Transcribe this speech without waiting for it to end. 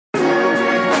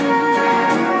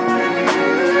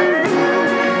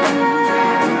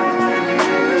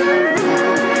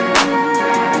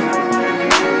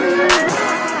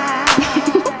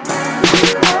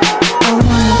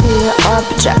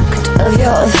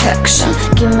perfection.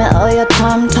 Give me all your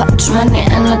time, touch, money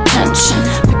and attention.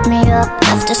 Pick me up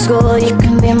after school, you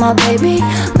can be my baby.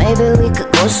 Maybe we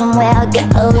could go somewhere,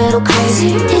 get a little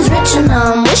crazy. He's rich and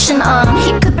I'm wishing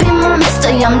he could be my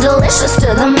Mr. Yum, delicious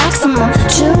to the maximum.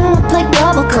 Chewing up like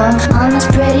bubblegum on this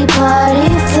pretty party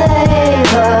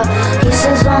flavor. He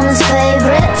says I'm his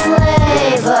favorite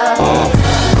flavor.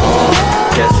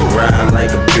 Catch me riding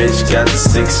like a bitch, got the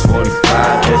 645.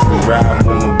 Catch me riding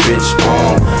with my bitch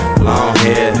on. Long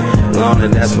hair, long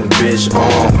and that's my bitch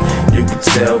on. You can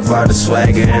tell by the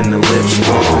swagger and the lips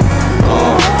on.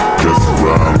 Catch me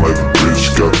riding like a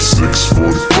bitch, got the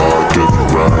 645. Catch me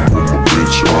riding with my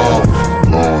bitch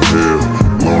on. Long hair,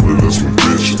 long and that's my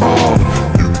bitch on.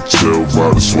 You can tell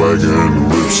by the swagger and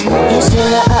the lips on. You say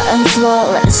that I am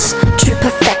flawless, true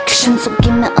perfection. So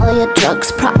give me all your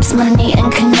drugs, props, money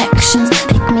and connections.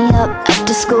 Pick me up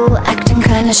after school, acting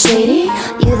kinda shady.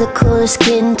 You're the coolest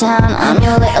kid in town, I'm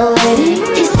your little lady.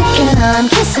 He's sticking on,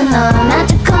 kissing on,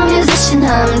 magical musician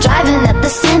hum. Driving at the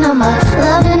cinema,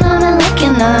 loving on and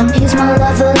licking them. He's my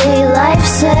lovely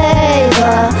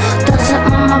lifesaver, doesn't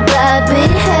want my bad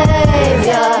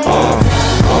behavior.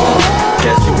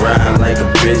 Catch me riding like a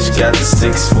bitch, got the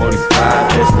 645.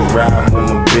 Catch me riding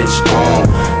with my bitch on.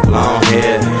 Long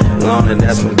hair, long and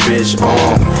that's my bitch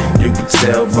on. You can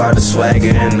tell by the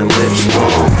swagger and the lips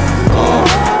on.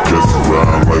 Catch me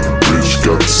riding like a bitch,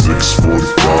 got the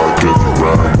 645. Catch me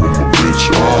riding with my bitch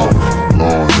on.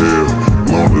 Long hair,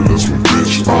 long and that's my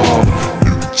bitch on.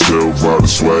 You can tell by the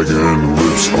swagger and the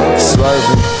lips on.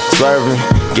 Swerving, swerving,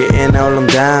 getting all them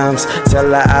dimes. Tell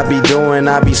her I be doing,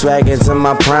 I be swagging to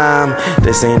my prime.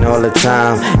 This ain't all the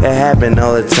time, it happen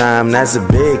all the time. That's a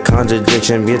big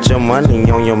contradiction, get your money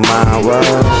on your mind.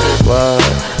 What?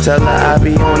 Tell her I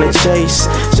be on the chase,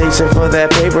 chasing for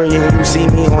that paper, yeah, you see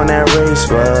me on that race.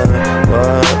 What?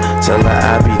 Tell her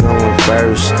I be going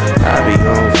first, I be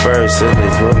going first, till they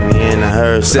put me in a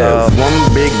hearse.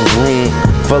 One big room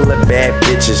full of bad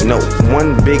bitches, no,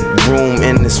 one big room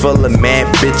and it's full of mad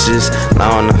bitches.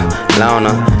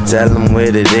 Lona, tell them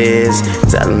what it is.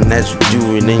 Tell them that you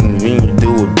do it and you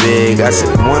do it big. I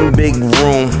said one big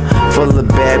room full of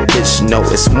bad bitches. No,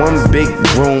 it's one big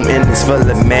room and it's full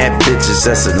of mad bitches.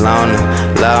 I said Lona,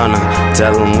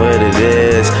 tell them what it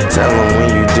is. Tell them when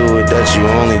you do it that you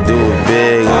only do it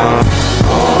big.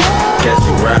 Catch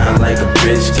me riding like a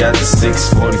bitch, got the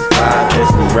 645.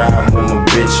 Catch me riding with my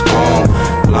bitch on.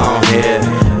 Long hair,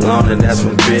 long and that's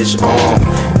my bitch on.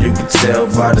 You can tell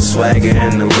by the swagger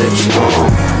and the lips on.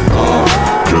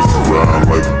 Catch me riding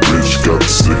like a bitch, got the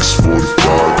 645.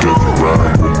 Catch me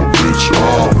riding with my bitch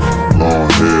on. Long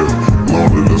hair, long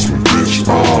and that's my bitch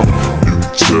on. You can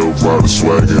tell by the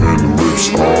swagger and the lips.